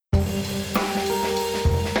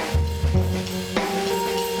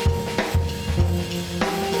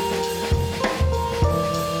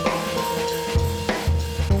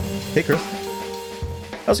Hey, Chris.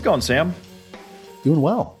 How's it going, Sam? Doing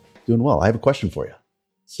well. I have a question for you.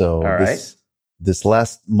 So right. This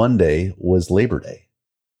last Monday was Labor Day.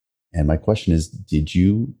 And my question is, did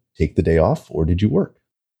you take the day off or did you work?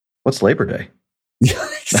 What's Labor Day?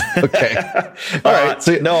 Okay. All right.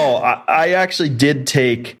 So, no, I actually did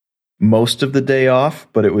take most of the day off,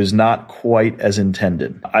 but it was not quite as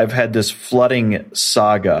intended. I've had this flooding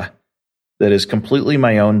saga that is completely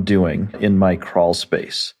my own doing in my crawl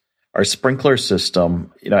space. Our sprinkler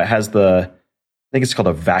system, it has I think it's called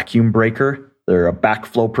a vacuum breaker. They're a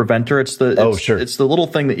backflow preventer. It's the little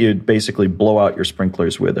thing that you basically blow out your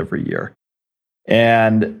sprinklers with every year.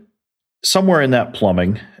 And somewhere in that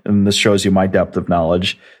plumbing, and this shows you my depth of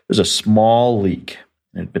knowledge, there's a small leak.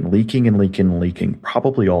 It had been leaking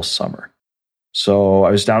probably all summer. So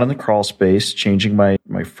I was down in the crawl space changing my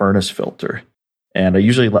furnace filter. And I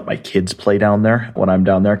usually let my kids play down there when I'm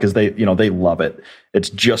down there because they love it. It's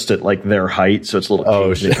just at like their height, so it's a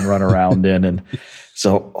little cage they can run around in. And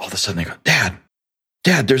so all of a sudden they go,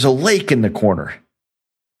 Dad, there's a lake in the corner.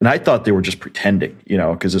 And I thought they were just pretending,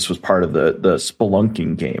 because this was part of the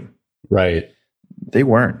spelunking game. Right. They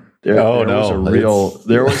weren't. There was a real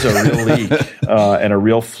leak and a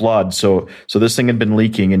real flood. So this thing had been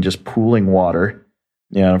leaking and just pooling water.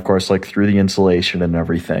 Yeah, and of course, like through the insulation and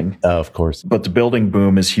everything. Of course. But the building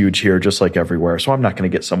boom is huge here, just like everywhere. So I'm not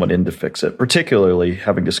going to get someone in to fix it, particularly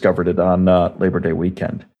having discovered it on Labor Day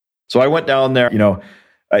weekend. So I went down there,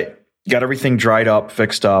 I got everything dried up,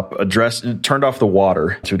 fixed up, turned off the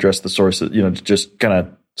water to address the source, to just kind of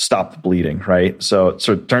stop the bleeding, right? So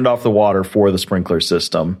turned off the water for the sprinkler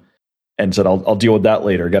system and said, I'll deal with that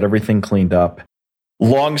later. Got everything cleaned up.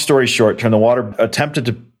 Long story short, attempted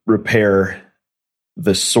to repair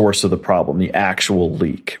the source of the problem, the actual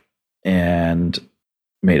leak, and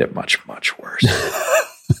made it much, much worse.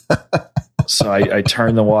 So I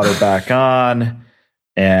turned the water back on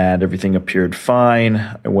and everything appeared fine.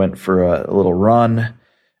 I went for a little run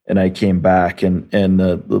and I came back and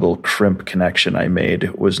the little crimp connection I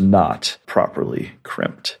made was not properly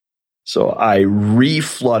crimped. So I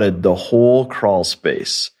reflooded the whole crawl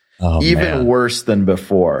space. Even worse than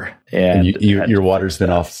before. And your water's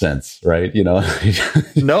been off since, right? No,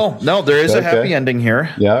 there is a happy ending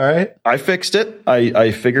here. Yeah, all right. I fixed it.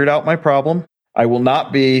 I figured out my problem. I will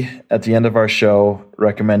not be, at the end of our show,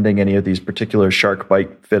 recommending any of these particular shark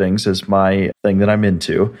bite fittings as my thing that I'm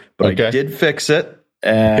into. But I did fix it.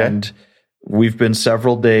 And we've been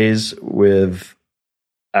several days without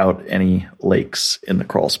any lakes in the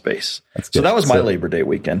crawl space. So that was my Labor Day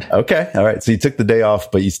weekend. Okay. All right. So you took the day off,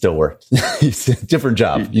 but you still worked. Different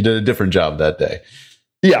job. You did a different job that day.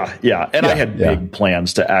 Yeah. And I had big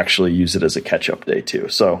plans to actually use it as a catch-up day too.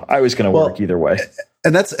 So I was going to work either way.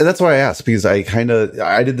 And that's why I asked, because I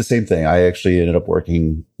did the same thing. I actually ended up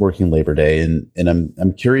working Labor Day, and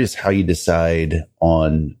I'm curious how you decide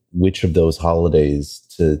on which of those holidays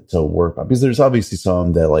to work on, because there's obviously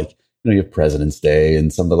some that you have President's Day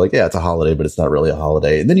and some that are it's a holiday, but it's not really a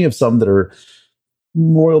holiday. And then you have some that are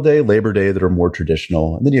Memorial Day, Labor Day that are more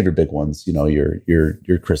traditional. And then you have your big ones,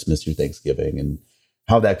 your Christmas, your Thanksgiving, and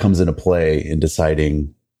how that comes into play in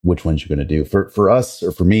deciding which ones you're going to do. For us,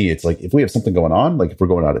 or for me, it's like if we have something going on, like if we're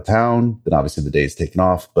going out of town, then obviously the day is taken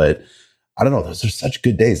off. But I don't know, those are such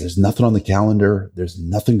good days. There's nothing on the calendar. There's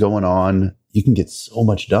nothing going on. You can get so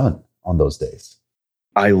much done on those days.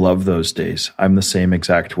 I love those days. I'm the same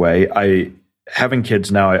exact way. Having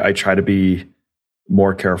kids now, I try to be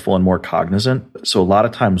more careful and more cognizant. So a lot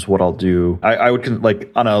of times what I'll do, I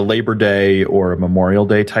would on a Labor Day or a Memorial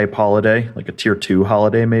Day type holiday, like a tier 2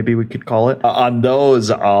 holiday, maybe we could call it. On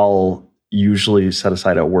those, I'll usually set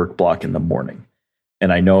aside a work block in the morning.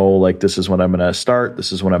 And I know this is when I'm going to start,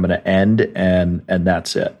 this is when I'm going to end, and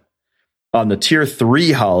that's it. On the tier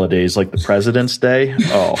 3 holidays, like the President's Day,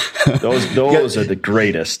 those are the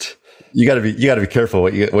greatest. You got to be careful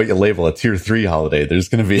what you label a tier 3 holiday. There's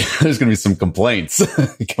going to be some complaints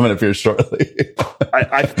coming up here shortly.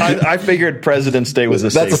 I figured President's Day was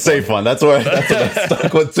a safe one. That's what I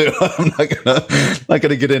stuck with too. I'm not going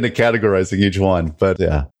to get into categorizing each one, but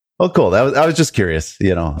yeah. Oh, cool. I was just curious.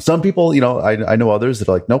 Some people, I know others that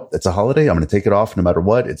are like, nope, it's a holiday. I'm going to take it off no matter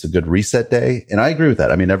what. It's a good reset day. And I agree with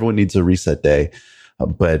that. I mean, everyone needs a reset day.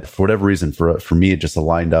 But for whatever reason, for me, it just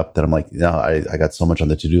aligned up that I'm like, no, I got so much on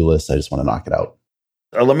the to-do list. I just want to knock it out.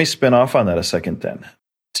 Let me spin off on that a second then.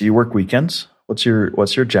 Do you work weekends? What's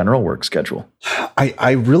your general work schedule?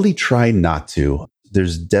 I really try not to.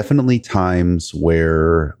 there's definitely times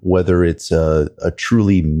where, whether it's a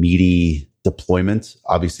truly meaty deployment,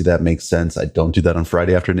 obviously that makes sense. I don't do that on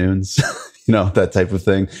Friday afternoons, that type of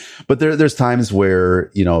thing. But there's times where,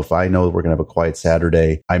 if I know we're going to have a quiet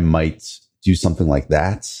Saturday, I might do something like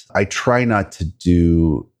that. I try not to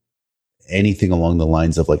do anything along the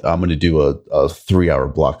lines of like, I'm going to do a 3-hour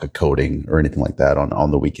block of coding or anything like that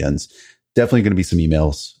on the weekends. Definitely going to be some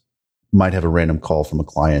emails. Might have a random call from a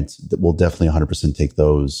client that will definitely 100% take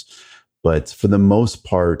those. But for the most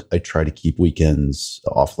part, I try to keep weekends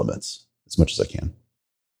off limits as much as I can.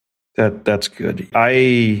 That's good.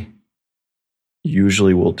 I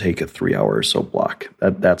usually will take a 3-hour or so block.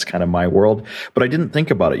 That's kind of my world. But I didn't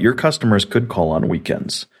think about it. Your customers could call on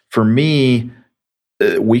weekends. For me,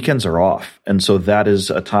 weekends are off. And so that is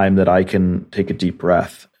a time that I can take a deep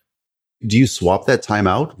breath. Do you swap that time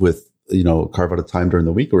out with, carve out a time during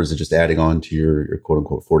the week, or is it just adding on to your quote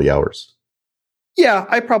unquote 40 hours? Yeah,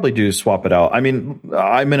 I probably do swap it out. I mean,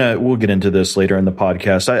 we'll get into this later in the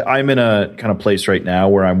podcast. I'm in a kind of place right now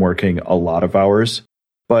where I'm working a lot of hours,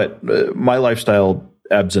 but my lifestyle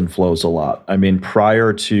ebbs and flows a lot. I mean,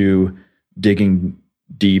 prior to digging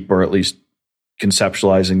deep, or at least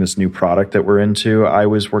conceptualizing this new product that we're into, I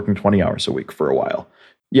was working 20 hours a week for a while.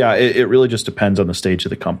 Yeah, it really just depends on the stage of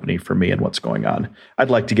the company for me and what's going on. I'd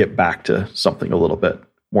like to get back to something a little bit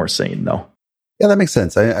more sane, though. Yeah, that makes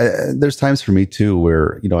sense. There's times for me too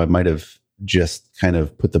where, I might have just kind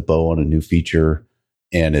of put the bow on a new feature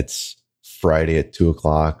and it's Friday at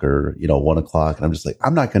 2:00 or, 1:00. And I'm just like,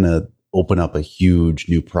 I'm not going to open up a huge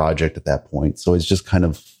new project at that point. So it's just kind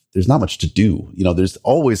of, there's not much to do. There's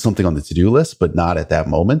always something on the to-do list, but not at that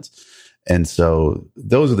moment. And so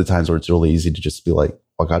those are the times where it's really easy to just be like,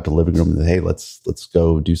 walk out to the living room and, hey, let's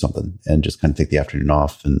go do something, and just kind of take the afternoon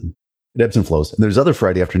off, and it ebbs and flows. And there's other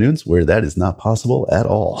Friday afternoons where that is not possible at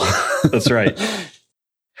all. That's right.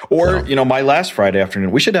 Or, my last Friday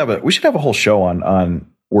afternoon, we should have a whole show on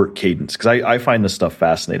work cadence, because I find this stuff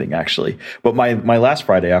fascinating, actually. But my last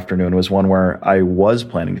Friday afternoon was one where I was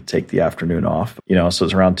planning to take the afternoon off, so it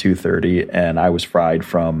was around 2:30, and I was fried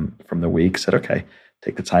from the week. Said, okay,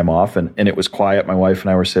 take the time off. And it was quiet. My wife and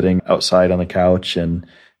I were sitting outside on the couch and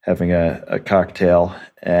having a cocktail,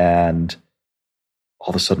 and all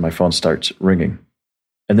of a sudden my phone starts ringing,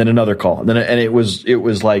 and then another call. And it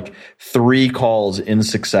was like 3 calls in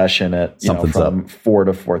succession at, from 4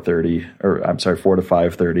 to 4:30, or I'm sorry, 4 to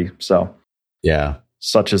 5:30. So yeah,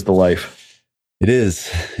 such is the life. It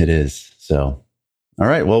is. So, all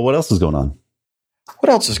right. Well, what else is going on? What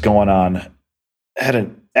else is going on? I had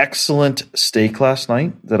an excellent steak last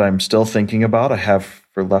night that I'm still thinking about. I have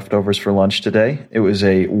for leftovers for lunch today. It was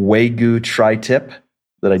a Wagyu tri-tip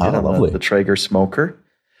that I did on the Traeger smoker.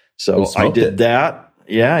 So I did that.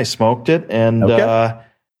 Yeah, I smoked it and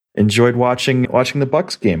enjoyed watching the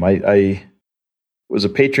Bucs game. I was a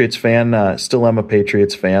Patriots fan, still am a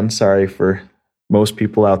Patriots fan. Sorry for most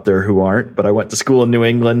people out there who aren't, but I went to school in New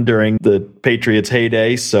England during the Patriots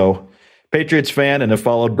heyday. So Patriots fan, and have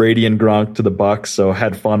followed Brady and Gronk to the Bucs. So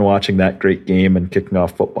had fun watching that great game and kicking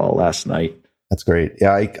off football last night. That's great.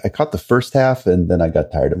 Yeah, I caught the first half and then I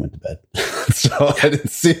got tired and went to bed. So I didn't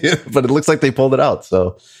see it, but it looks like they pulled it out.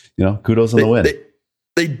 So, kudos on the win.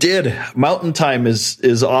 They did. Mountain time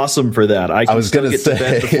is awesome for that. I was going to get to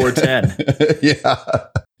bed before 10.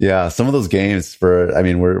 Yeah. Some of those games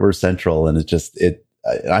we're central, and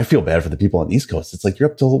I feel bad for the people on the East Coast. It's like you're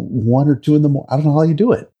up till 1 or 2 in the morning. I don't know how you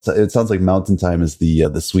do it. So it sounds like mountain time is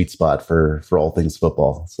the sweet spot for all things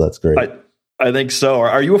football. So that's great. I think so.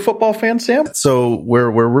 Are you a football fan, Sam? So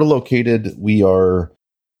where we're located, we are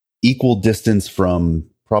equal distance from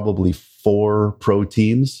probably 4 pro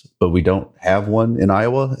teams, but we don't have one in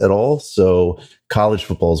Iowa at all. So college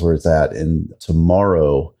football is where it's at. And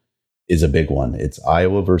tomorrow is a big one. It's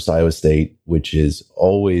Iowa versus Iowa State, which is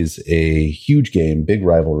always a huge game, big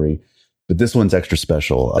rivalry. But this one's extra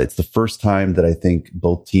special. It's the first time that I think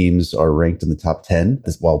both teams are ranked in the top 10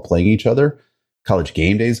 while playing each other. College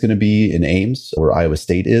game day is going to be in Ames, where Iowa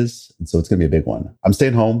State is. And so it's going to be a big one. I'm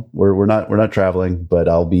staying home. We're not traveling, but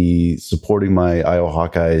I'll be supporting my Iowa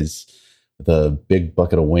Hawkeyes with a big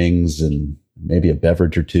bucket of wings and maybe a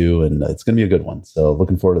beverage or 2. And it's going to be a good one. So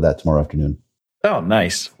looking forward to that tomorrow afternoon. Oh,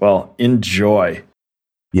 nice. Well, enjoy.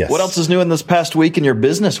 Yes. What else is new in this past week in your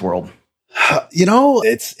business world?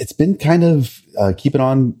 It's been kind of keeping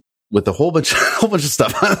on with a whole bunch of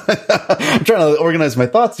stuff. I'm trying to organize my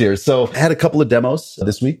thoughts here. So I had a couple of demos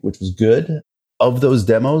this week, which was good. Of those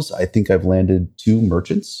demos, I think I've landed 2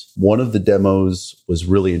 merchants. One of the demos was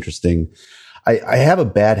really interesting. I have a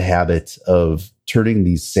bad habit of turning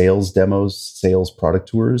these sales demos, sales product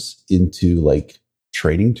tours into like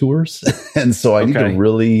training tours. And so I need to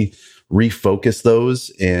really refocus those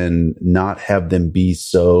and not have them be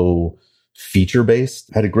so feature based.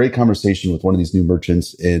 I had a great conversation with one of these new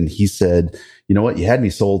merchants, and he said, you know what, you had me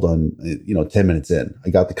sold on, 10 minutes in. I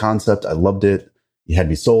got the concept. I loved it. You had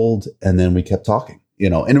me sold. And then we kept talking,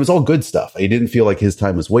 and it was all good stuff. I didn't feel like his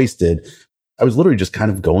time was wasted. I was literally just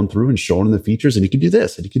kind of going through and showing him the features, and you could do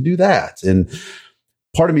this and you could do that. And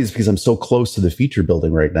part of me is because I'm so close to the feature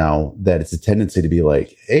building right now that it's a tendency to be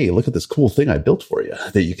like, hey, look at this cool thing I built for you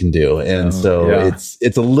that you can do. And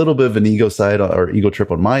it's a little bit of an ego side or ego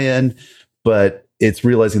trip on my end, but it's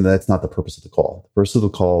realizing that that's not the purpose of the call. The purpose of the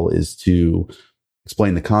call is to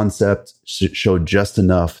explain the concept, show just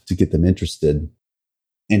enough to get them interested.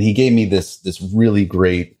 And he gave me this really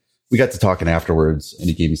great, we got to talking afterwards, and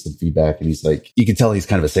he gave me some feedback, and he's like, you can tell he's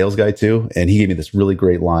kind of a sales guy too. And he gave me this really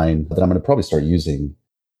great line that I'm going to probably start using.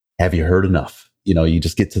 Have you heard enough? You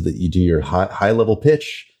just get to you do your high level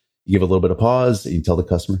pitch, you give a little bit of pause, and you tell the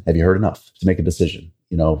customer, have you heard enough to make a decision?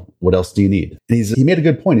 What else do you need? And he made a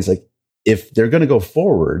good point. He's like, if they're going to go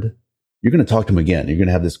forward, you're going to talk to them again. You're going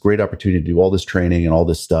to have this great opportunity to do all this training and all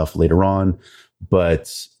this stuff later on,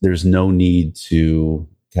 but there's no need to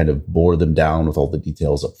kind of bore them down with all the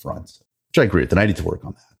details up front, which I agree with. And I need to work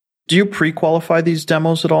on that. Do you pre-qualify these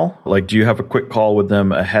demos at all? Like, do you have a quick call with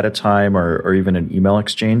them ahead of time or even an email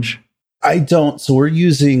exchange? I don't. So we're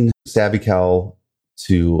using SavvyCal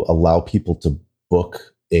to allow people to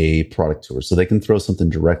book a product tour. So they can throw something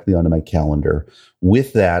directly onto my calendar.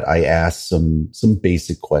 With that, I ask some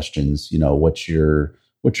basic questions. What's your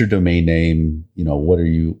domain name?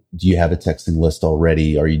 Do you have a texting list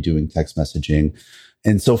already? Are you doing text messaging?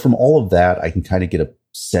 And so from all of that, I can kind of get a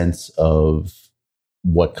sense of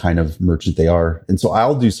what kind of merchant they are. And so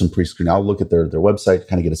I'll do some pre-screen. I'll look at their website,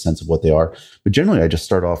 kind of get a sense of what they are. But generally, I just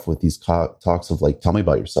start off with these talks of like, tell me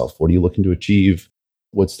about yourself. What are you looking to achieve?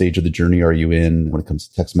 What stage of the journey are you in when it comes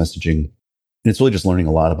to text messaging? And it's really just learning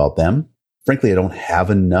a lot about them. Frankly, I don't have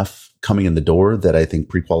enough coming in the door that I think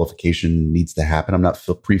pre-qualification needs to happen. I'm not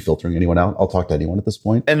pre-filtering anyone out. I'll talk to anyone at this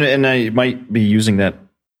point. And I might be using that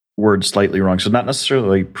word slightly wrong. So not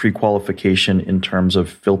necessarily pre-qualification in terms of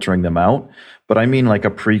filtering them out, but I mean like a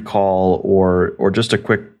pre-call or just a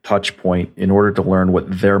quick touch point in order to learn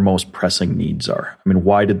what their most pressing needs are. I mean,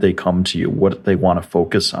 why did they come to you? What do they want to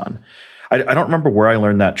focus on? I don't remember where I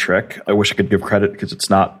learned that trick. I wish I could give credit because it's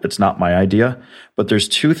not my idea. But there's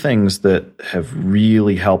two things that have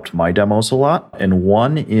really helped my demos a lot. And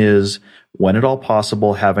one is, when at all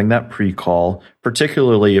possible, having that pre-call,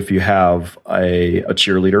 particularly if you have a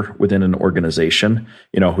cheerleader within an organization,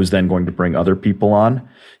 who's then going to bring other people on.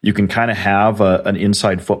 You can kind of have an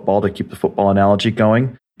inside football to keep the football analogy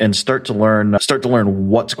going and start to learn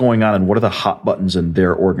what's going on and what are the hot buttons in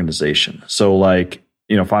their organization. So like,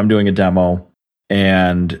 if I'm doing a demo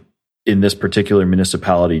and in this particular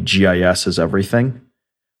municipality, GIS is everything,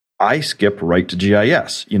 I skip right to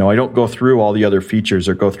GIS. I don't go through all the other features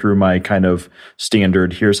or go through my kind of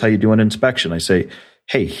standard, here's how you do an inspection. I say,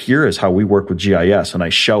 hey, here is how we work with GIS, and I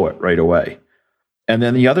show it right away. And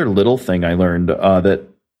then the other little thing I learned that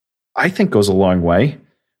I think goes a long way,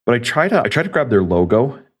 but I try to grab their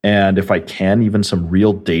logo, and if I can, even some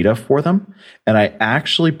real data for them. And I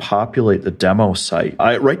actually populate the demo site.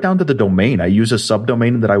 Right down to the domain. I use a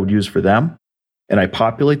subdomain that I would use for them, and I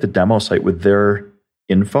populate the demo site with their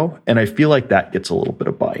info. And I feel like that gets a little bit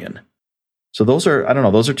of buy-in. So those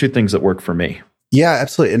are two things that work for me. Yeah,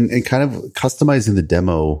 absolutely. And kind of customizing the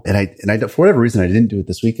demo. And I, for whatever reason, I didn't do it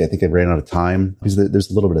this week. I think I ran out of time because there's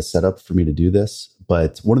a little bit of setup for me to do this.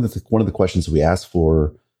 But one of the questions we asked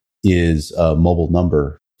for is a mobile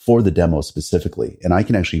number for the demo specifically. And I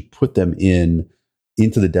can actually put them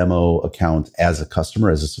into the demo account as a customer,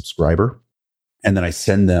 as a subscriber. And then I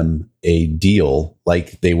send them a deal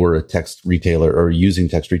like they were a text retailer or using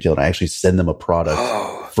text retail. And I actually send them a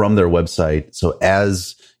product from their website. So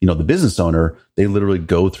as the business owner, they literally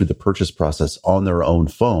go through the purchase process on their own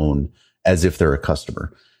phone as if they're a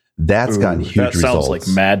customer. That's gotten huge results. That sounds like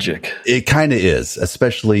magic. It kind of is,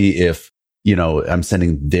 especially if I'm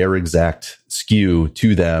sending their exact SKU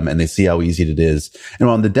to them and they see how easy it is. And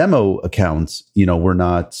on the demo accounts, we're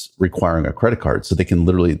not requiring a credit card. So they can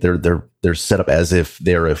literally, they're set up as if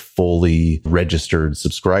they're a fully registered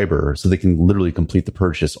subscriber. So they can literally complete the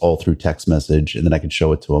purchase all through text message. And then I can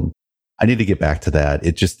show it to them. I need to get back to that.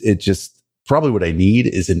 It just probably what I need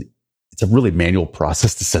is it's a really manual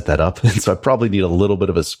process to set that up. And so I probably need a little bit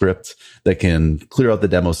of a script that can clear out the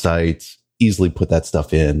demo site, easily put that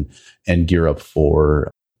stuff in and gear up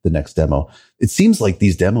for the next demo. It seems like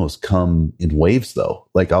these demos come in waves though.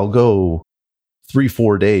 Like I'll go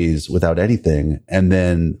 3-4 days without anything. And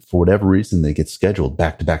then for whatever reason, they get scheduled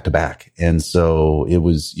back to back to back. And so it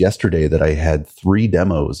was yesterday that I had 3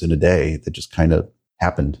 demos in a day that just kind of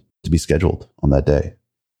happened to be scheduled on that day.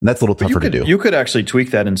 And that's a little tougher to do. You could actually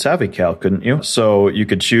tweak that in SavvyCal, couldn't you? So you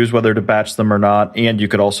could choose whether to batch them or not. And you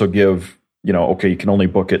could also give, okay, you can only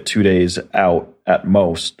book it 2 days out at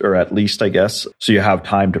most, or at least, I guess. So you have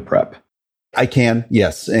time to prep. I can,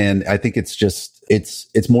 yes. And I think it's just,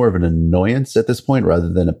 it's more of an annoyance at this point rather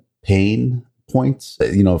than a pain point.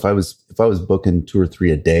 If I was booking 2 or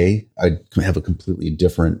 3 a day, I'd have a completely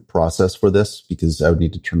different process for this because I would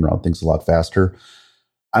need to turn around things a lot faster.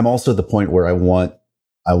 I'm also at the point where I want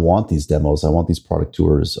these demos. I want these product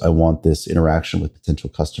tours. I want this interaction with potential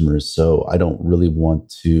customers. So I don't really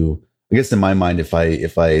want to, I guess in my mind, if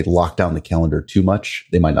I lock down the calendar too much,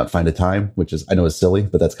 they might not find a time, which is, I know is silly,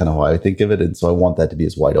 but that's kind of how I think of it. And so I want that to be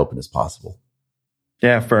as wide open as possible.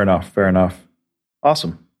 Yeah, fair enough.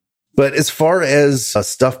 Awesome. But as far as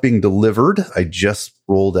stuff being delivered, I just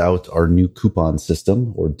rolled out our new coupon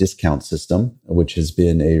system or discount system, which has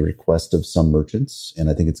been a request of some merchants. And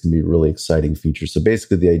I think it's going to be a really exciting feature. So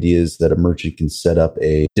basically the idea is that a merchant can set up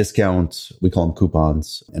a discount, we call them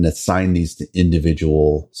coupons, and assign these to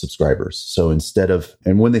individual subscribers. So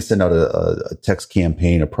and when they send out a text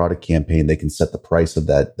campaign, a product campaign, they can set the price of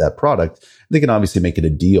that product. They can obviously make it a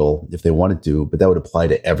deal if they wanted to, but that would apply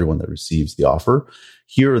to everyone that receives the offer.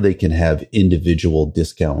 Here, they can have individual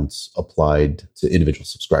discounts applied to individual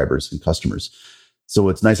subscribers and customers. So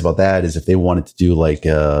what's nice about that is if they wanted to do like,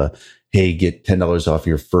 hey, get $10 off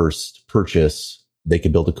your first purchase, they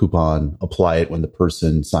could build a coupon, apply it when the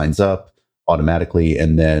person signs up automatically,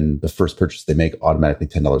 and then the first purchase they make automatically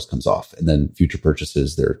 $10 comes off. And then future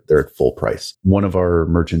purchases, they're at full price. One of our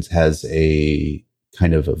merchants has a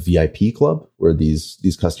kind of a VIP club where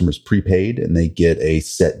these customers prepaid and they get a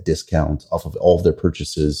set discount off of all of their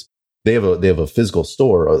purchases. They have a physical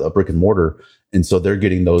store, a brick and mortar. And so they're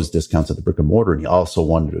getting those discounts at the brick and mortar. And he also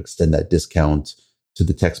wanted to extend that discount to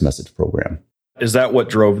the text message program. Is that what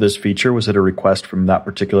drove this feature? Was it a request from that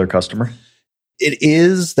particular customer? It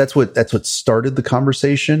is. That's what started the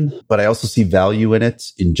conversation. But I also see value in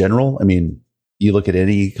it in general. I mean, you look at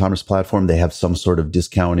any e-commerce platform, they have some sort of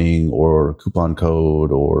discounting or coupon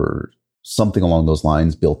code or something along those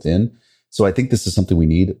lines built in. So I think this is something we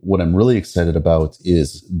need. What I'm really excited about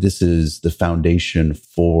is this is the foundation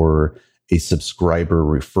for a subscriber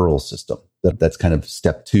referral system. That's kind of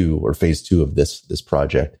step 2 or phase 2 of this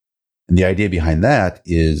project. And the idea behind that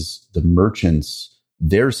is the merchants,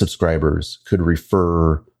 their subscribers could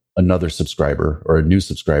refer another subscriber or a new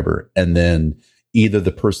subscriber, and then either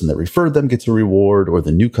the person that referred them gets a reward or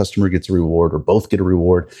the new customer gets a reward or both get a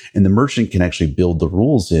reward. And the merchant can actually build the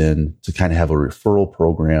rules in to kind of have a referral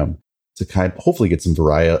program to kind of hopefully get some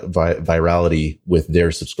virality with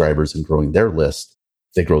their subscribers and growing their list.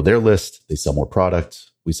 They grow their list, they sell more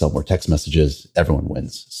product, we sell more text messages, everyone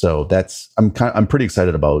wins. So I'm pretty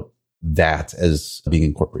excited about that as being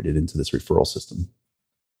incorporated into this referral system.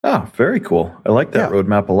 Oh, very cool. I like that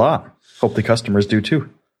roadmap a lot. Hope the customers do too.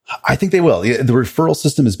 I think they will. The referral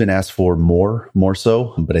system has been asked for more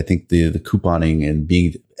so, but I think the couponing and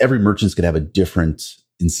every merchant's going to have a different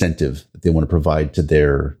incentive that they want to provide to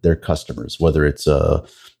their customers, whether it's a,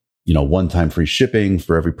 one-time free shipping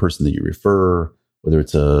for every person that you refer, whether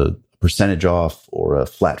it's a percentage off or a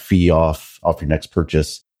flat fee off your next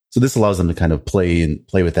purchase. So this allows them to kind of play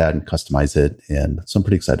with that and customize it. And so I'm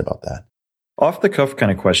pretty excited about that. Off the cuff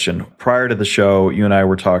kind of question. Prior to the show, you and I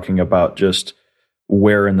were talking about just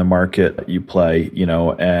where in the market you play,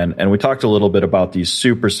 and we talked a little bit about these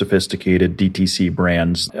super sophisticated DTC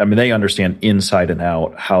brands. I mean, they understand inside and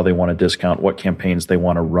out how they want to discount, what campaigns they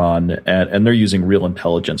want to run, and they're using real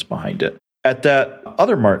intelligence behind it. At that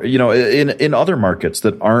other market, in other markets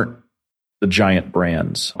that aren't the giant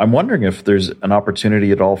brands, I'm wondering if there's an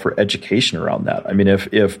opportunity at all for education around that. I mean,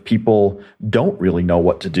 if people don't really know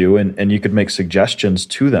what to do, and you could make suggestions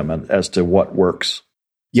to them as to what works.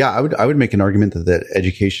 Yeah, I would make an argument that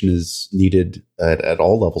education is needed at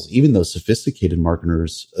all levels, even those sophisticated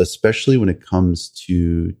marketers, especially when it comes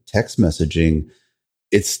to text messaging.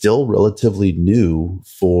 It's still relatively new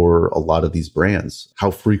for a lot of these brands. How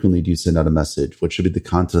frequently do you send out a message? What should be the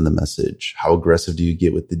content of the message? How aggressive do you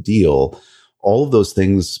get with the deal? All of those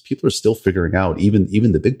things people are still figuring out, even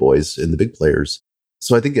the big boys and the big players.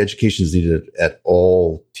 So I think education is needed at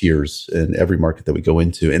all tiers in every market that we go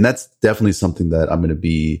into. And that's definitely something that I'm going to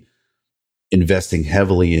be investing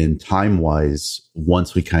heavily in time-wise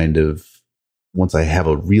once I have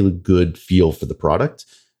a really good feel for the product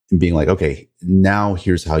and being like, okay, now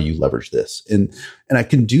here's how you leverage this. And I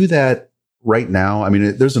can do that right now, I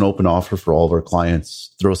mean, there's an open offer for all of our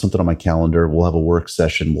clients. Throw something on my calendar. We'll have a work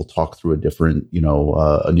session. We'll talk through a different,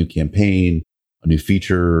 a new campaign, a new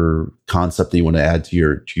feature concept that you want to add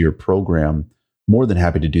to your program. More than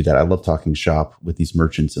happy to do that. I love talking shop with these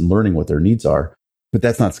merchants and learning what their needs are, but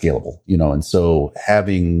that's not scalable, and so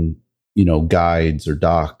having, guides or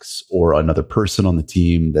docs or another person on the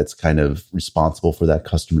team that's kind of responsible for that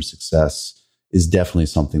customer success is definitely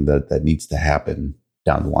something that needs to happen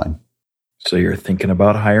down the line. So you're thinking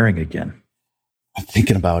about hiring again? I'm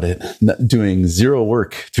thinking about it, doing zero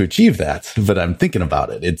work to achieve that, but I'm thinking about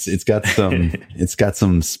it. It's got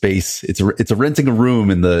some space. It's a renting a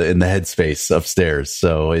room in the headspace upstairs.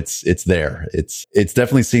 So it's there. It's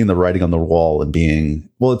definitely seeing the writing on the wall and being,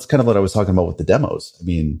 well, it's kind of what I was talking about with the demos. I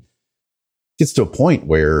mean, it gets to a point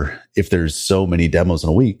where if there's so many demos in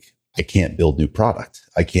a week, I can't build new product.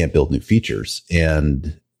 I can't build new features.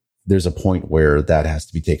 And there's a point where that has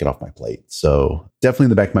to be taken off my plate. So definitely in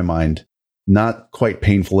the back of my mind, not quite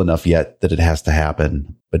painful enough yet that it has to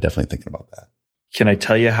happen, but definitely thinking about that. Can I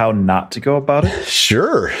tell you how not to go about it?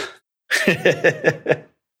 Sure.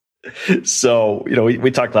 So,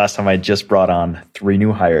 we talked last time, I just brought on 3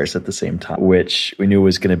 new hires at the same time, which we knew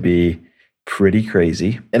was going to be pretty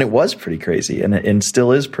crazy. And it was pretty crazy and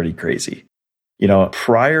still is pretty crazy.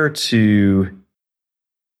 Prior to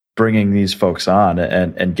bringing these folks on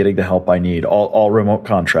and getting the help I need, all remote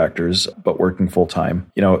contractors, but working full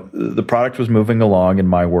time. The product was moving along in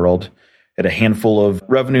my world. Had a handful of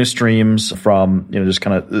revenue streams from, just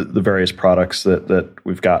kind of the various products that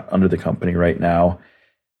we've got under the company right now.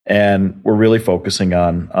 And we're really focusing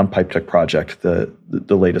on PipeTech Project, the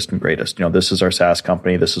latest and greatest. This is our SaaS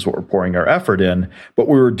company. This is what we're pouring our effort in, but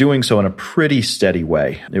we were doing so in a pretty steady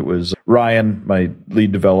way. It was Ryan, my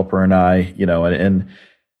lead developer, and I, and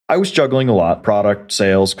I was juggling a lot: product,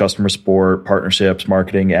 sales, customer support, partnerships,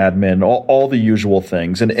 marketing, admin, all the usual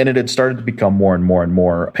things. And it had started to become more and more and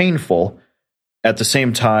more painful at the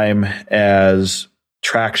same time as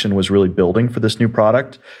traction was really building for this new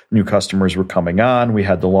product. New customers were coming on. We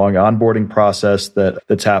had the long onboarding process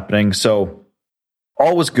that's happening. So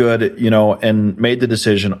all was good, and made the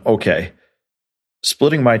decision, okay,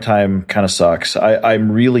 splitting my time kind of sucks.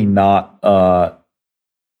 I'm really not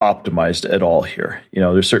optimized at all here.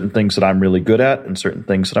 There's certain things that I'm really good at and certain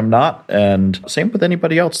things that I'm not. And same with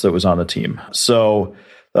anybody else that was on the team. So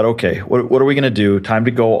that, okay, what are we going to do? Time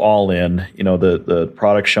to go all in, the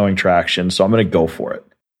product showing traction. So I'm going to go for it.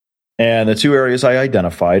 And the 2 areas I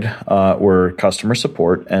identified were customer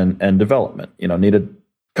support and development. Needed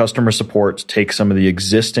customer support to take some of the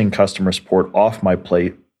existing customer support off my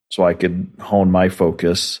plate so I could hone my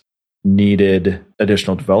focus. Needed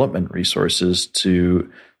additional development resources to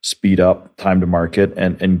speed up time to market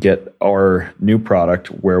and get our new product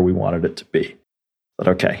where we wanted it to be. But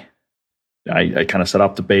okay, I kind of set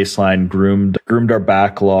up the baseline, groomed our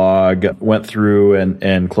backlog, went through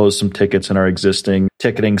and closed some tickets in our existing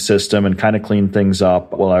ticketing system and kind of cleaned things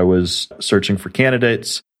up while I was searching for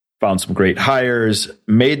candidates. Found some great hires,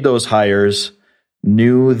 made those hires,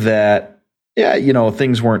 knew that,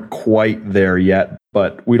 things weren't quite there yet,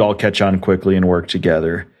 but we'd all catch on quickly and work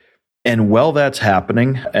together. And while that's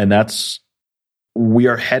happening, and we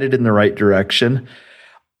are headed in the right direction,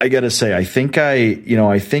 I got to say, I think I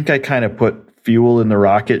kind of put fuel in the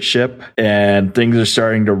rocket ship and things are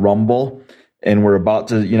starting to rumble and we're about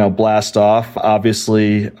to, blast off.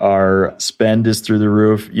 Obviously, our spend is through the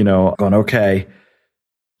roof, going, okay,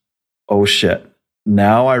 oh shit.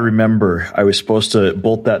 Now I remember I was supposed to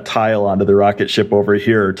bolt that tile onto the rocket ship over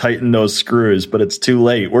here, tighten those screws, but it's too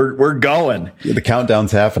late. We're going. Yeah, the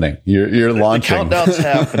countdown's happening. You're launching. The countdown's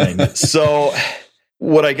happening. So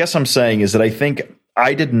what I guess I'm saying is that I think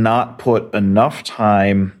I did not put enough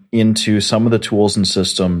time into some of the tools and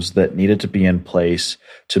systems that needed to be in place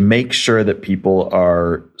to make sure that people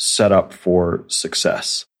are set up for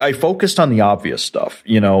success. I focused on the obvious stuff,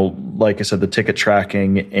 like I said, the ticket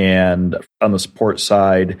tracking and on the support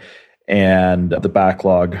side and the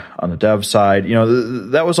backlog on the dev side,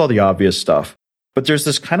 that was all the obvious stuff. But there's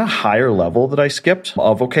this kind of higher level that I skipped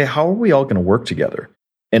of, okay, how are we all going to work together?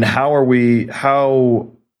 And how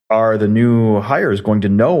are the new hires going to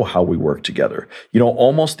know how we work together?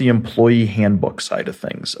 Almost the employee handbook side of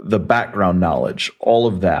things, the background knowledge, all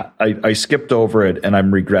of that. I skipped over it and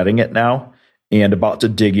I'm regretting it now and about to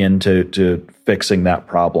dig into fixing that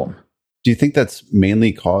problem. Do you think that's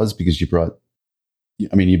mainly caused because you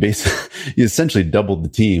essentially doubled the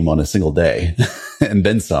team on a single day and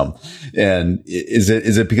then some. And is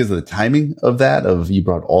it because of the timing of that, you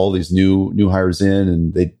brought all these new hires in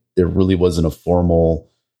and there really wasn't a formal,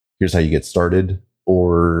 here's how you get started?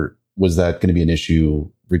 Or was that going to be an issue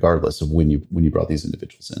regardless of when you brought these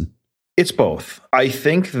individuals in? It's both. I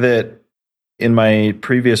think that in my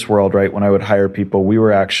previous world, right, when I would hire people, we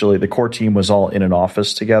were actually, the core team was all in an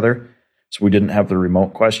office together. So we didn't have the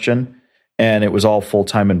remote question, and it was all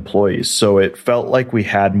full-time employees. So it felt like we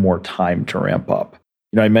had more time to ramp up.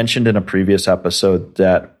 I mentioned in a previous episode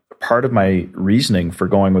that part of my reasoning for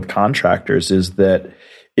going with contractors is that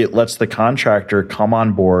it lets the contractor come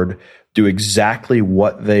on board, do exactly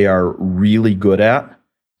what they are really good at,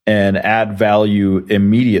 and add value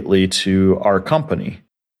immediately to our company.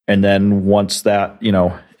 And then once that,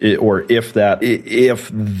 if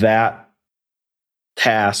that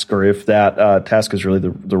task, or if that task is really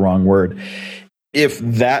the wrong word, if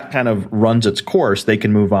that kind of runs its course, they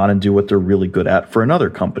can move on and do what they're really good at for another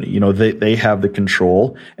company. They have the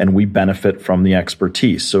control, and we benefit from the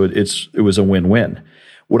expertise. So it was a win-win.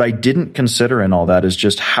 What I didn't consider in all that is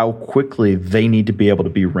just how quickly they need to be able to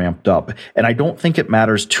be ramped up. And I don't think it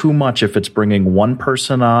matters too much if it's bringing one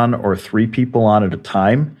person on or 3 people on at a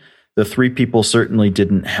time. The 3 people certainly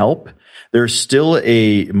didn't help. There's still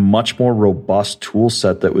a much more robust tool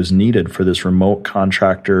set that was needed for this remote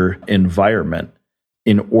contractor environment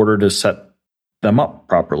in order to set them up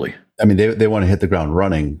properly. I mean, they want to hit the ground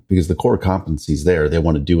running because the core competencies there. They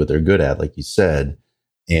want to do what they're good at, like you said.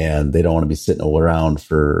 And they don't want to be sitting around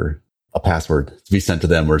for a password to be sent to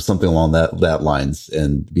them or something along that lines,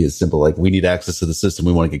 and be as simple like, we need access to the system.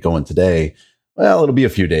 We want to get going today. Well, it'll be a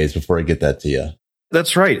few days before I get that to you.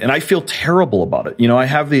 That's right. And I feel terrible about it. I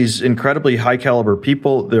have these incredibly high caliber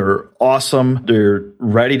people. They're awesome. They're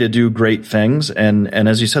ready to do great things. And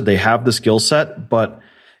as you said, they have the skill set, but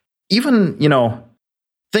even,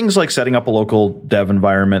 things like setting up a local dev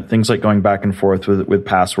environment, things like going back and forth with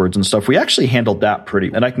passwords and stuff, we actually handled that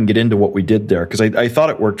and I can get into what we did there because I thought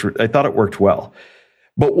it worked. I thought it worked well.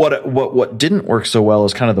 But what didn't work so well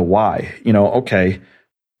is kind of the why. Okay,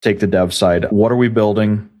 take the dev side. What are we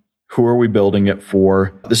building? Who are we building it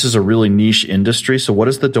for? This is a really niche industry. So what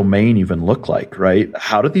does the domain even look like, right?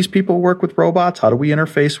 How do these people work with robots? How do we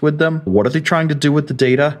interface with them? What are they trying to do with the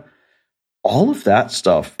data? All of that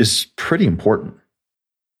stuff is pretty important.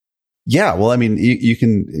 Yeah, well, I mean, you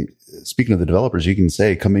can, speaking of the developers, you can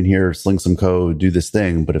say, come in here, sling some code, do this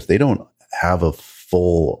thing. But if they don't have a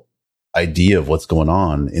full idea of what's going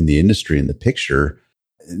on in the industry and the picture,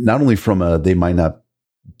 not only from they might not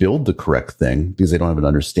build the correct thing because they don't have an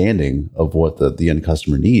understanding of what the end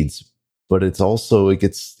customer needs, but it's also, it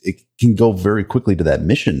can go very quickly to that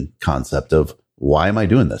mission concept of, why am I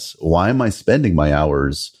doing this? Why am I spending my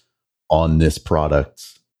hours on this product?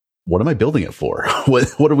 What am I building it for?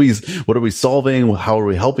 What are we solving? How are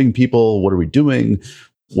we helping people? What are we doing?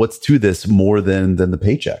 What's to this more than the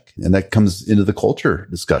paycheck? And that comes into the culture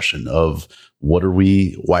discussion of why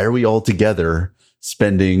are we all together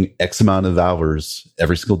spending X amount of hours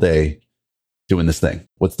every single day doing this thing?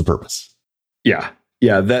 What's the purpose? Yeah.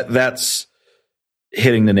 That's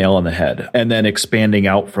hitting the nail on the head, and then expanding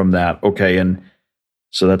out from that. Okay. And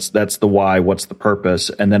so that's the why. What's the purpose?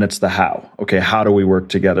 And then it's the how. Okay, how do we work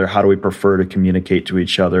together? How do we prefer to communicate to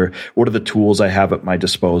each other? What are the tools I have at my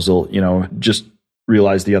disposal? Just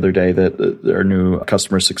realized the other day that our new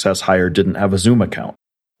customer success hire didn't have a Zoom account.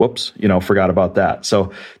 Whoops, forgot about that.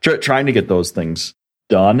 So trying to get those things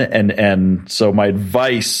done. And so my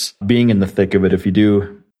advice, being in the thick of it, if you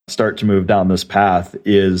do start to move down this path,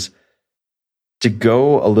 is to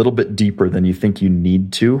go a little bit deeper than you think you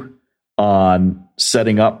need to on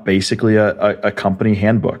setting up basically a company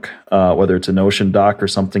handbook, whether it's a Notion doc or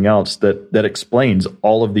something else that explains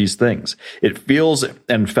all of these things. It feels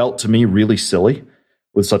and felt to me really silly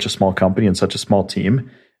with such a small company and such a small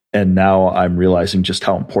team. And now I'm realizing just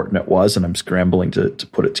how important it was, and I'm scrambling to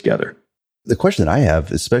put it together. The question that I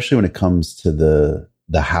have, especially when it comes to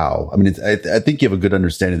the how, I mean, I think you have a good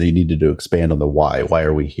understanding that you needed to expand on the why. Why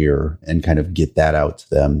are we here? And kind of get that out to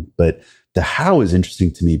them. But the how is interesting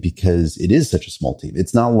to me because it is such a small team.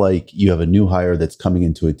 It's not like you have a new hire that's coming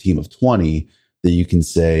into a team of 20 that you can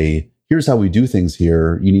say, here's how we do things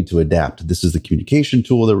here. You need to adapt. This is the communication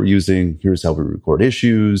tool that we're using. Here's how we record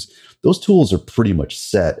issues. Those tools are pretty much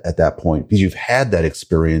set at that point because you've had that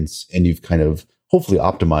experience and you've kind of hopefully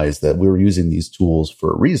optimized that we were using these tools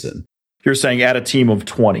for a reason. You're saying at a team of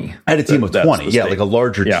 20. At a team of 20. Yeah, like a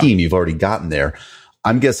larger team, you've already gotten there.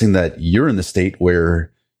 I'm guessing that you're in the state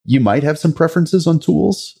where you might have some preferences on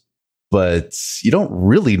tools, but you don't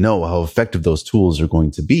really know how effective those tools are going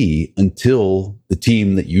to be until the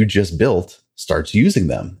team that you just built starts using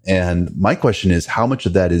them. And my question is, how much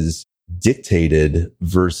of that is dictated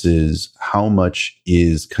versus how much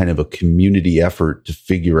is kind of a community effort to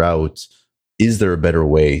figure out, is there a better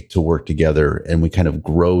way to work together? And we kind of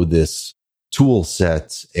grow this tool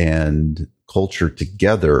sets and culture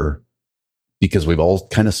together because we've all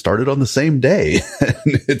kind of started on the same day.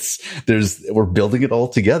 We're building it all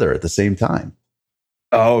together at the same time.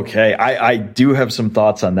 Okay. I do have some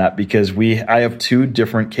thoughts on that because I have two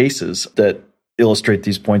different cases that illustrate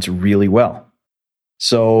these points really well.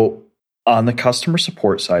 So on the customer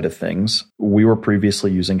support side of things, we were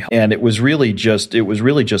previously using, and it was really just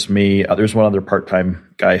me. There's one other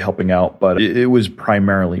part-time guy helping out, but it was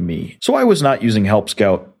primarily me. So I was not using Help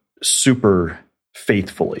Scout super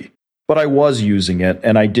faithfully, but I was using it,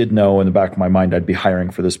 and I did know in the back of my mind I'd be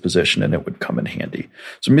hiring for this position and it would come in handy.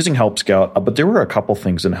 So I'm using Help Scout, but there were a couple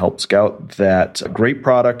things in Help Scout that great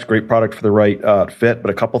product for the right fit,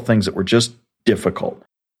 but a couple things that were just difficult.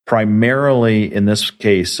 Primarily in this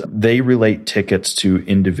case, they relate tickets to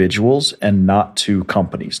individuals and not to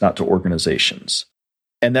companies, not to organizations.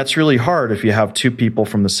 And that's really hard if you have two people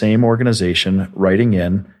from the same organization writing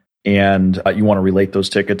in and you want to relate those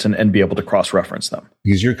tickets and be able to cross-reference them.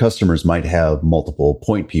 Because your customers might have multiple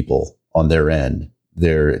point people on their end.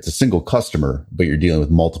 It's a single customer, but you're dealing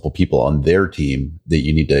with multiple people on their team that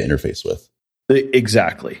you need to interface with.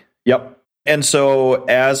 Exactly. Yep. And so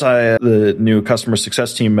as the new customer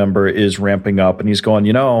success team member is ramping up and he's going,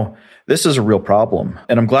 this is a real problem.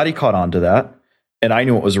 And I'm glad he caught on to that. And I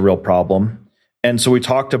knew it was a real problem. And so we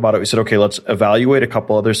talked about it. We said, okay, let's evaluate a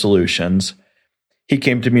couple other solutions. He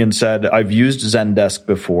came to me and said, I've used Zendesk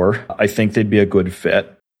before. I think they'd be a good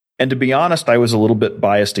fit. And to be honest, I was a little bit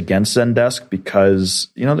biased against Zendesk because,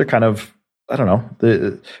 they're kind of, I don't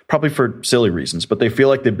know, probably for silly reasons, but they feel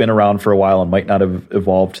like they've been around for a while and might not have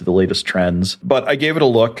evolved to the latest trends. But I gave it a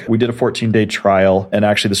look. We did a 14-day trial, and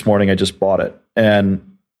actually this morning I just bought it.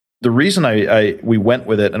 And the reason we went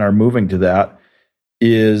with it and are moving to that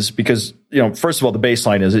is because, first of all, the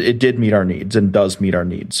baseline is it did meet our needs and does meet our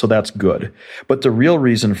needs. So that's good. But the real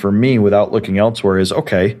reason for me, without looking elsewhere, is,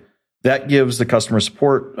 okay, that gives the customer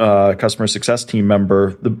success team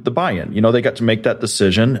member the buy-in. They got to make that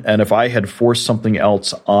decision. And if I had forced something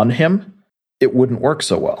else on him, it wouldn't work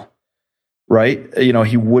so well, right?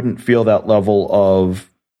 He wouldn't feel that level of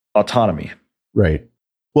autonomy. Right.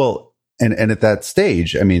 Well, and at that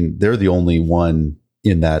stage, they're the only one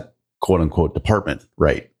in that quote unquote department,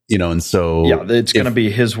 right? And so yeah, it's going to be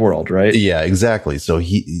his world, right? Yeah, exactly. So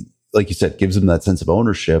he, like you said, gives him that sense of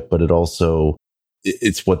ownership, but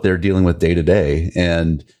it's what they're dealing with day to day.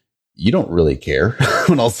 And you don't really care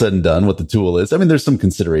when all's said and done what the tool is. There's some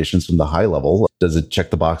considerations from the high level. Does it check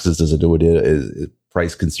the boxes? Does it do it?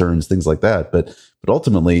 Price concerns, things like that. But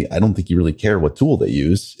ultimately, I don't think you really care what tool they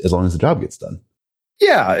use as long as the job gets done.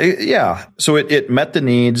 Yeah. So it met the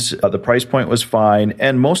needs. The price point was fine.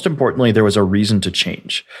 And most importantly, there was a reason to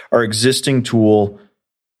change. Our existing tool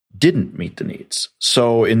didn't meet the needs.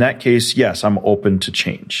 So in that case, yes, I'm open to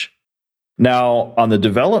change. Now, on the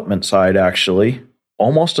development side, actually,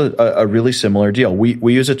 almost a really similar deal.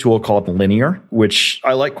 We use a tool called Linear, which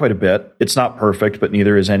I like quite a bit. It's not perfect, but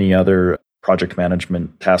neither is any other project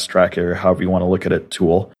management, task tracker, however you want to look at it,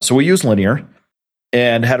 tool. So we use Linear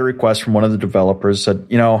and had a request from one of the developers, said,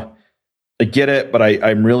 I get it, but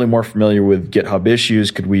I'm really more familiar with GitHub Issues.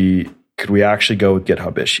 Could we actually go with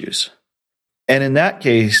GitHub Issues? And in that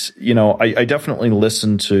case, I definitely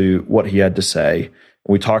listened to what he had to say.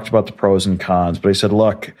 We talked about the pros and cons, but I said,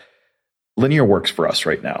 look, Linear works for us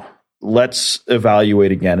right now. Let's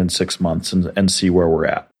evaluate again in 6 months and see where we're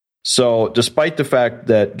at. So despite the fact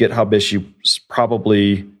that GitHub Issues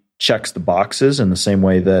probably checks the boxes in the same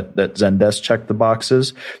way that Zendesk checked the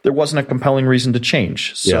boxes, there wasn't a compelling reason to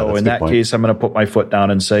change. So in that case, I'm going to put my foot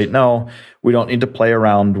down and say, no, we don't need to play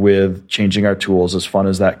around with changing our tools, as fun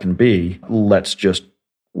as that can be. Let's just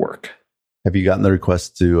work. Have you gotten the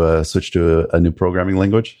request to switch to a new programming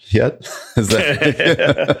language yet?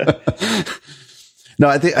 No,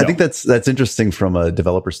 I think that's interesting from a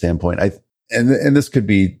developer standpoint. And this could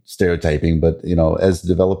be stereotyping, but as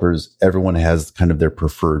developers, everyone has kind of their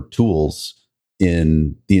preferred tools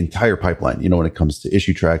in the entire pipeline. When it comes to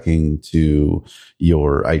issue tracking, to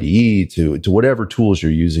your IDE, to whatever tools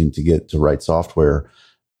you're using to get to write software,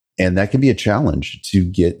 and that can be a challenge to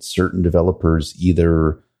get certain developers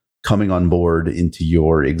either coming on board into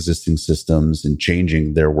your existing systems and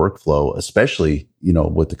changing their workflow, especially,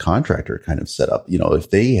 with the contractor kind of setup.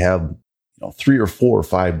 If they have, 3 or 4 or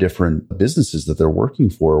 5 different businesses that they're working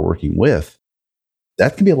for or working with,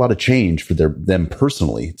 that can be a lot of change for them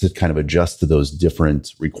personally to kind of adjust to those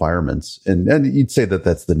different requirements. And you'd say that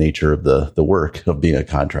that's the nature of the work of being a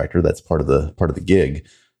contractor. That's part of the gig.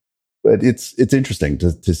 But it's interesting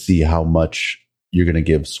to see how much you're going to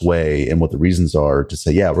give sway and what the reasons are to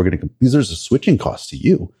say, yeah, we're going to, because there's a switching cost to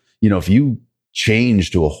you. If you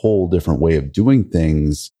change to a whole different way of doing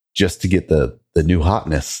things just to get the new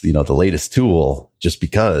hotness, the latest tool, just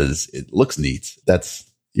because it looks neat.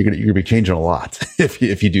 You're gonna be changing a lot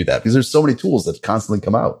if you do that, because there's so many tools that constantly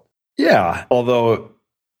come out. Yeah. Although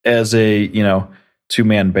as a,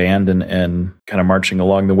 two-man band and kind of marching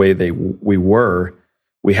along the way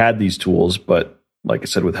we had these tools, but like I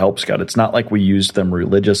said, with Help Scout, it's not like we used them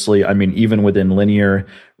religiously. I mean, even within Linear,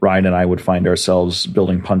 Ryan and I would find ourselves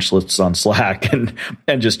building punch lists on Slack and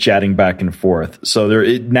just chatting back and forth. So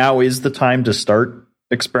now is the time to start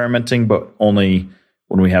experimenting, but only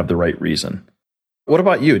when we have the right reason. What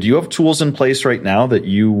about you? Do you have tools in place right now that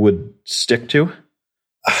you would stick to?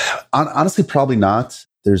 Honestly, probably not.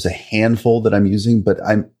 There's a handful that I'm using, but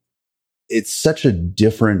it's such a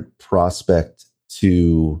different prospect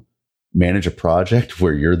to manage a project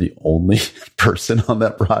where you're the only person on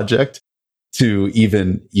that project, to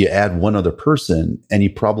even you add one other person and he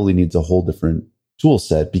probably needs a whole different tool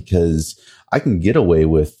set, because I can get away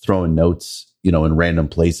with throwing notes, in random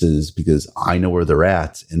places because I know where they're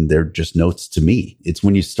at and they're just notes to me. It's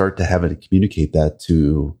when you start to have to communicate that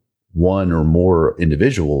to one or more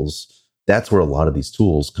individuals, that's where a lot of these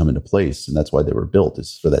tools come into place. And that's why they were built,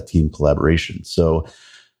 is for that team collaboration. So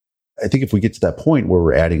I think if we get to that point where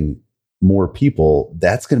we're adding more people,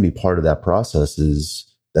 that's going to be part of that process.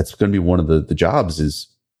 That's going to be one of the jobs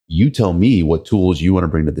is you tell me what tools you want to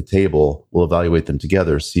bring to the table. We'll evaluate them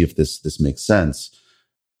together, see if this makes sense.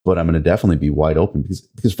 But I'm going to definitely be wide open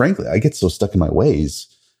because frankly, I get so stuck in my ways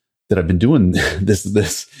that I've been doing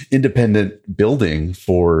this independent building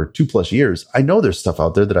for 2+ years. I know there's stuff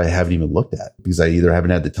out there that I haven't even looked at because I either haven't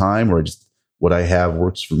had the time or just what I have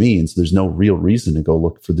works for me. And so there's no real reason to go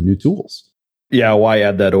look for the new tools. Yeah, why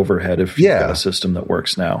add that overhead if you've got a system that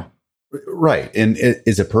works now? Right. And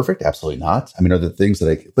is it perfect? Absolutely not. I mean, are there things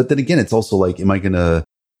that but then again, it's also like, am I going to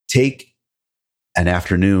take an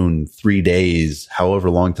afternoon, 3 days, however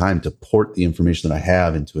long time to port the information that I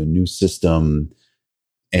have into a new system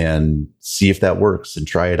and see if that works and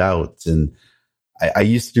try it out? And I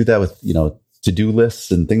used to do that with, to-do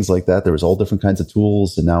lists and things like that. There was all different kinds of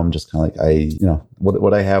tools. And now I'm just kind of like,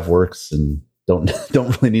 what I have works and don't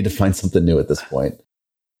really need to find something new at this point.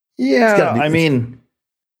 Yeah. I mean,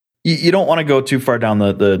 you don't want to go too far down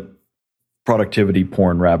the productivity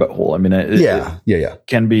porn rabbit hole. I mean, it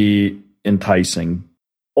can be enticing.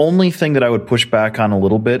 Only thing that I would push back on a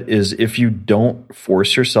little bit is if you don't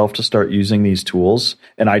force yourself to start using these tools,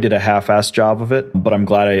 and I did a half-assed job of it, but I'm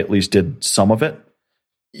glad I at least did some of it,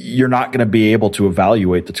 you're not going to be able to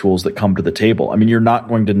evaluate the tools that come to the table. I mean, you're not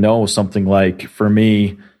going to know something like, for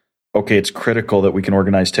me, okay, it's critical that we can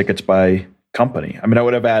organize tickets by company. I mean, I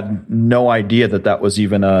would have had no idea that was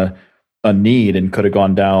even a need and could have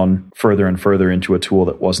gone down further and further into a tool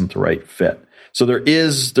that wasn't the right fit. So there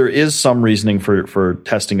is some reasoning for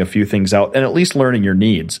testing a few things out and at least learning your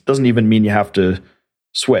needs. It doesn't even mean you have to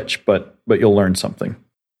switch, but you'll learn something.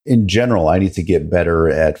 In general, I need to get better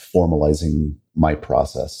at formalizing my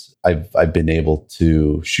process. I've been able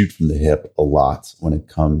to shoot from the hip a lot when it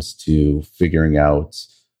comes to figuring out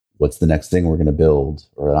what's the next thing we're going to build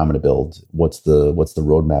or I'm going to build. What's the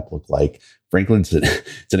roadmap look like? Franklin's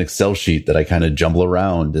it's an Excel sheet that I kind of jumble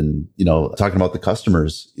around and, talking about the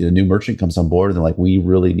customers, a new merchant comes on board and they're like, we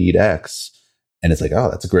really need X. And it's like, oh,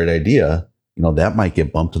 that's a great idea. That might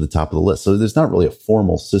get bumped to the top of the list. So there's not really a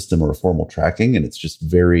formal system or a formal tracking. And it's just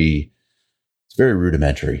very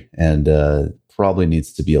rudimentary and probably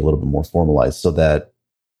needs to be a little bit more formalized so that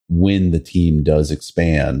when the team does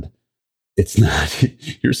expand, it's not,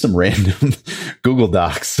 here's some random Google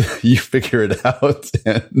Docs. You figure it out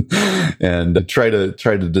and try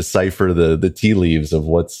to decipher the tea leaves of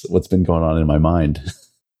what's been going on in my mind.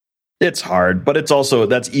 It's hard, but it's also,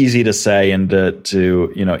 that's easy to say and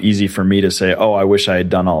to easy for me to say, oh, I wish I had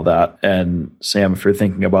done all that. And Sam, if you're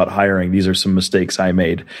thinking about hiring, these are some mistakes I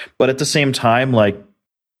made. But at the same time, like,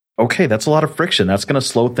 okay, that's a lot of friction. That's going to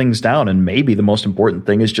slow things down. And maybe the most important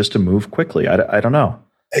thing is just to move quickly. I don't know.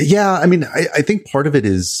 Yeah, I mean, I think part of it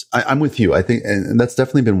is I'm with you. I think, and that's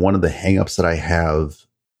definitely been one of the hangups that I have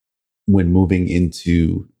when moving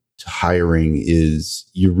into hiring is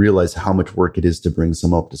you realize how much work it is to bring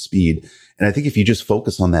someone up to speed. And I think if you just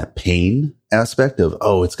focus on that pain aspect of,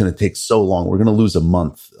 oh, it's going to take so long, we're going to lose a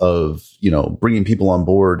month of, bringing people on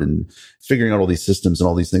board and figuring out all these systems and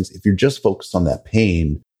all these things. If you're just focused on that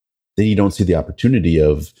pain, then you don't see the opportunity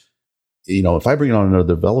of, if I bring on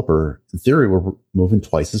another developer, in theory, we're moving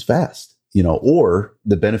twice as fast, or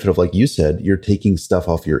the benefit of, like you said, you're taking stuff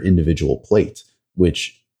off your individual plate,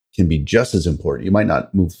 which can be just as important. You might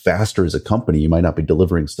not move faster as a company. You might not be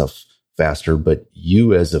delivering stuff faster, but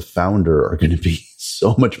you as a founder are going to be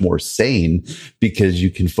so much more sane because you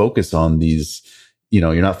can focus on these,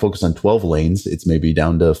 you're not focused on 12 lanes. It's maybe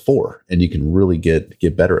down to 4, and you can really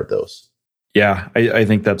get better at those. Yeah, I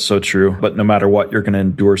think that's so true. But no matter what, you're going to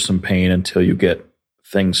endure some pain until you get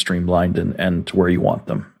things streamlined and to where you want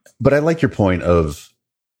them. But I like your point of,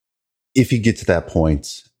 if you get to that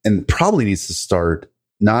point, and probably needs to start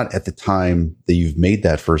not at the time that you've made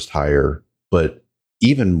that first hire, but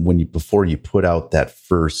even before you put out that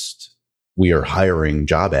first "we are hiring"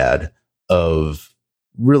 job ad, of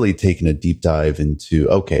really taking a deep dive into,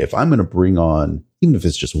 okay, if I'm going to bring on, even if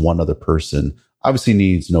it's just one other person, obviously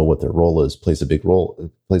needs to know what their role is, plays a big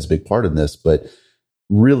part in this, but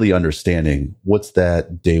really understanding what's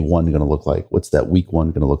that day one going to look like, what's that week one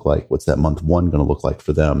going to look like, what's that month one going to look like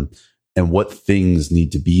for them, and what things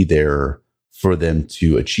need to be there for them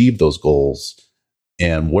to achieve those goals.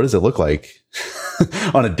 And what does it look like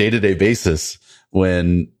on a day-to-day basis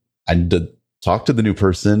when I talk to the new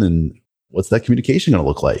person, and what's that communication going to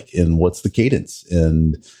look like, and what's the cadence,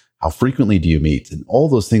 and how frequently do you meet? And all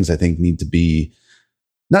those things I think need to be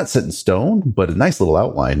not set in stone, but a nice little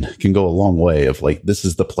outline can go a long way of like, this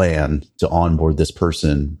is the plan to onboard this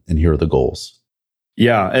person, and here are the goals.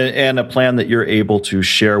 Yeah, and a plan that you're able to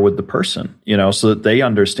share with the person, so that they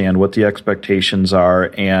understand what the expectations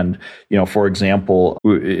are. And, for example,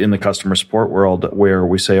 in the customer support world, where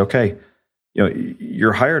we say, okay,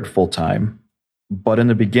 you're hired full time, but in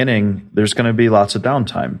the beginning, there's going to be lots of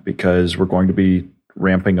downtime because we're going to be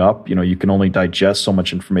ramping up. You can only digest so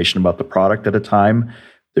much information about the product at a time.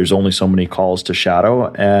 There's only so many calls to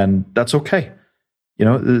shadow, and that's okay.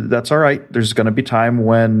 That's all right. There's going to be time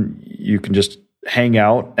when you can just hang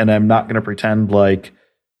out, and I'm not going to pretend like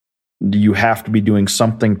you have to be doing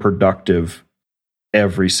something productive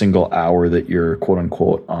every single hour that you're quote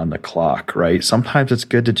unquote on the clock, right? Sometimes it's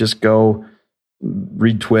good to just go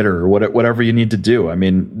read Twitter or whatever you need to do. I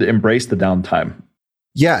mean, embrace the downtime.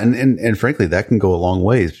 Yeah. And frankly, that can go a long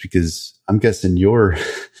ways, because I'm guessing your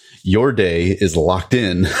day is locked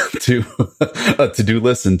in to a to-do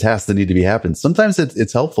list and tasks that need to be happened. Sometimes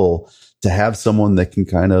it's helpful to have someone that can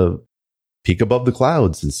kind of peek above the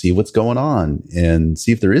clouds and see what's going on, and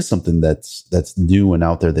see if there is something that's new and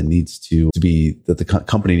out there that needs to be, that the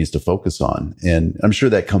company needs to focus on. And I'm sure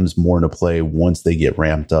that comes more into play once they get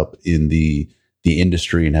ramped up in the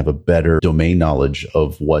industry and have a better domain knowledge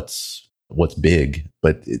of what's big.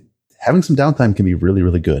 But having some downtime can be really,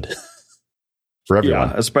 really good for everyone.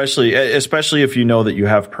 Yeah, especially if you know that you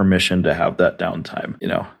have permission to have that downtime.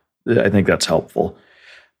 I think that's helpful.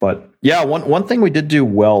 But yeah, one thing we did do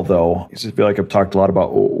well, though, I feel like I've talked a lot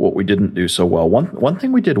about what we didn't do so well. One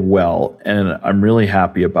thing we did well, and I'm really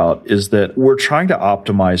happy about, is that we're trying to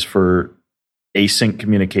optimize for async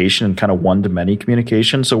communication and kind of one-to-many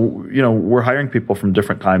communication. So, we're hiring people from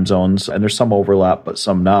different time zones, and there's some overlap, but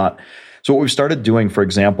some not. So what we've started doing, for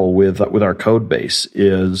example, with our code base,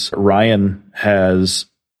 is Ryan has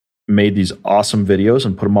made these awesome videos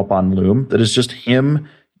and put them up on Loom that is just him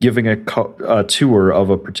giving a tour of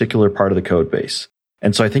a particular part of the code base.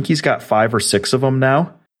 And so I think he's got 5 or 6 of them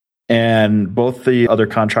now. And both the other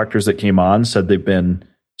contractors that came on said they've been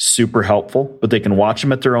super helpful, but they can watch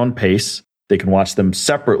them at their own pace. They can watch them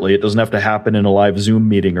separately. It doesn't have to happen in a live Zoom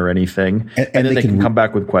meeting or anything. And then they can come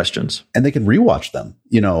back with questions. And they can rewatch them.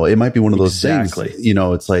 It might be one of those things,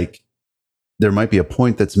 it's like there might be a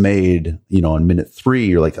point that's made, on minute 3,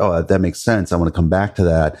 you're like, oh, that makes sense. I want to come back to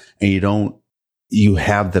that. And you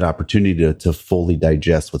have that opportunity to fully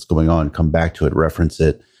digest what's going on, come back to it, reference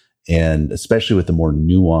it. And especially with the more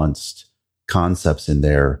nuanced concepts in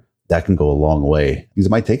there, that can go a long way, because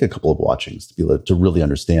it might take a couple of watchings to be able to really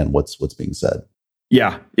understand what's being said.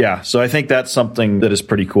 Yeah. So I think that's something that is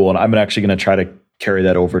pretty cool. And I'm actually going to try to carry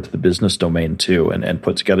that over to the business domain too, and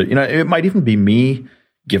put together, it might even be me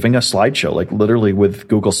giving a slideshow, like literally with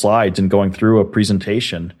Google Slides, and going through a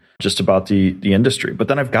presentation just about the industry. But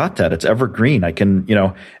then I've got that. It's evergreen. I can,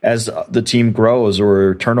 as the team grows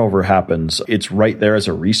or turnover happens, it's right there as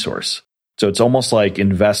a resource. So it's almost like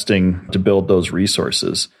investing to build those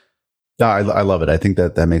resources. No, I love it. I think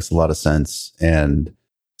that makes a lot of sense. And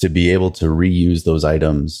to be able to reuse those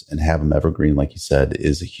items and have them evergreen, like you said,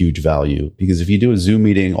 is a huge value. Because if you do a Zoom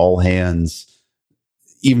meeting, all hands,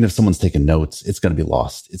 even if someone's taking notes, it's going to be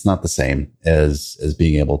lost. It's not the same as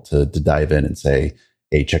being able to dive in and say,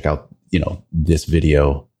 hey, check out, this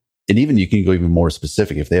video. And even you can go even more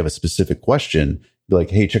specific. If they have a specific question, be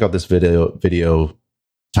like, hey, check out this video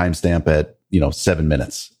timestamp at, 7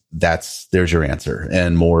 minutes. There's your answer,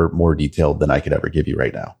 and more detailed than I could ever give you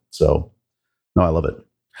right now. So no, I love it.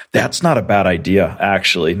 That's not a bad idea,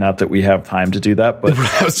 actually. Not that we have time to do that, but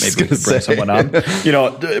maybe we could bring someone on.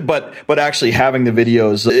 But actually having the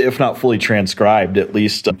videos, if not fully transcribed, at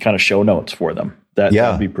least kind of show notes for them. That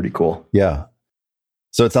would be pretty cool. Yeah.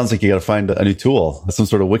 So it sounds like you got to find a new tool, some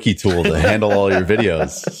sort of wiki tool to handle all your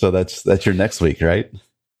videos. So that's your next week, right?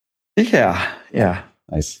 Yeah.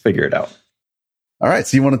 Nice. Figure it out. All right.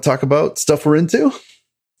 So you want to talk about stuff we're into?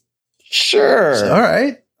 Sure. All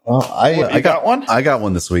right. Well, I got one. I got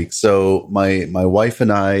one this week. So my wife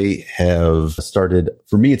and I have started.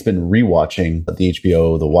 For me, it's been rewatching the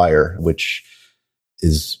HBO The Wire, which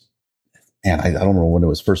is, man, I don't remember when it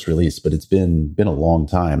was first released, but it's been a long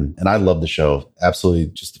time, and I love the show. Absolutely,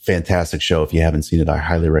 just a fantastic show. If you haven't seen it, I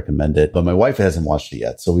highly recommend it. But my wife hasn't watched it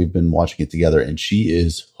yet, so we've been watching it together, and she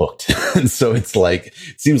is hooked. And so it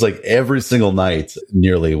seems like every single night,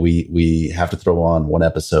 nearly, we have to throw on one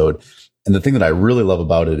episode. And the thing that I really love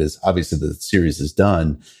about it is obviously the series is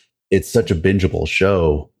done. It's such a bingeable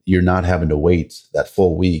show. You're not having to wait that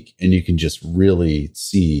full week, and you can just really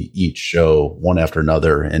see each show one after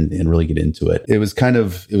another and really get into it. It was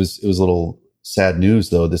a little sad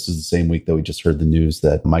news though. This is the same week that we just heard the news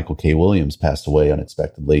that Michael K. Williams passed away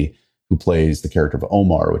unexpectedly, who plays the character of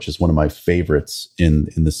Omar, which is one of my favorites in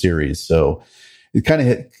the series. So it kind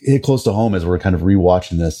of hit close to home as we're kind of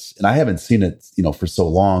rewatching this, and I haven't seen it, for so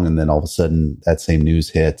long. And then all of a sudden that same news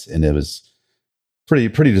hit, and it was pretty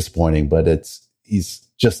disappointing, but he's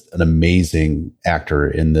just an amazing actor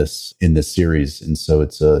in this series. And so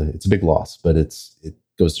it's a big loss, but it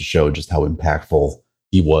goes to show just how impactful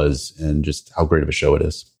he was and just how great of a show it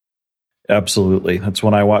is. Absolutely. That's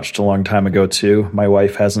one I watched a long time ago too. My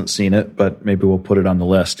wife hasn't seen it, but maybe we'll put it on the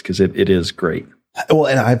list because it is great. Well,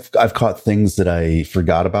 and I've caught things that I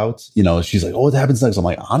forgot about. She's like, "Oh, what happens next?" I'm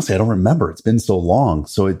like, honestly, I don't remember. It's been so long.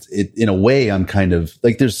 So it in a way, I'm kind of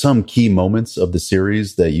like, there's some key moments of the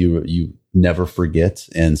series that you never forget,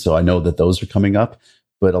 and so I know that those are coming up.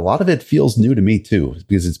 But a lot of it feels new to me too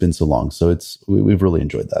because it's been so long. So we've really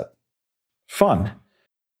enjoyed that. Fun.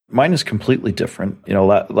 Mine is completely different.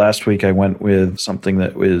 Last week I went with something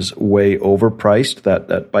that was way overpriced,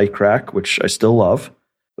 that bike rack, which I still love.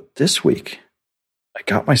 But this week, I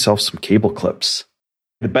got myself some cable clips.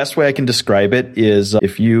 The best way I can describe it is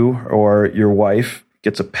if you or your wife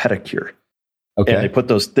gets a pedicure. Okay. And they put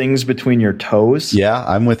those things between your toes. Yeah,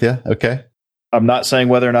 I'm with you. Okay. I'm not saying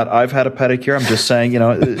whether or not I've had a pedicure. I'm just saying,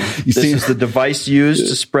 this is the device used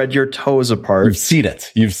to spread your toes apart. You've seen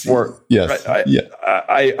it. Yes.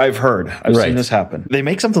 I've heard. I've seen this happen. They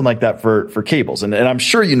make something like that for cables. And I'm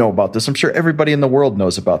sure you know about this. I'm sure everybody in the world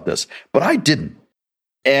knows about this. But I didn't.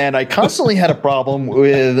 And I constantly had a problem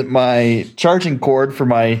with my charging cord for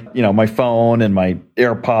my phone and my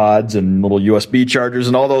AirPods and little USB chargers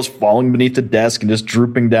and all those falling beneath the desk and just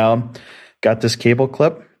drooping down. Got this cable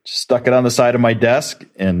clip, stuck it on the side of my desk,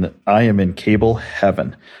 and I am in cable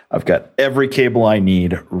heaven. I've got every cable I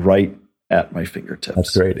need right at my fingertips.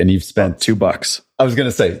 That's great. And you've spent $2. I was going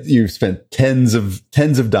to say, you've spent tens of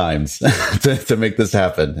dimes to make this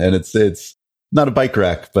happen. And it's not a bike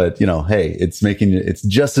rack, but hey, it's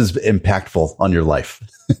just as impactful on your life.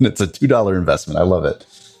 And it's a $2 investment. I love it.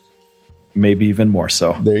 Maybe even more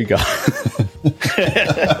so. There you go.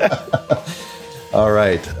 All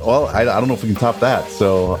right. Well, I don't know if we can top that.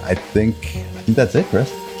 So I think that's it,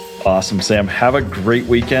 Chris. Awesome, Sam. Have a great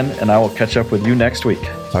weekend, and I will catch up with you next week.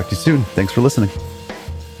 Talk to you soon. Thanks for listening.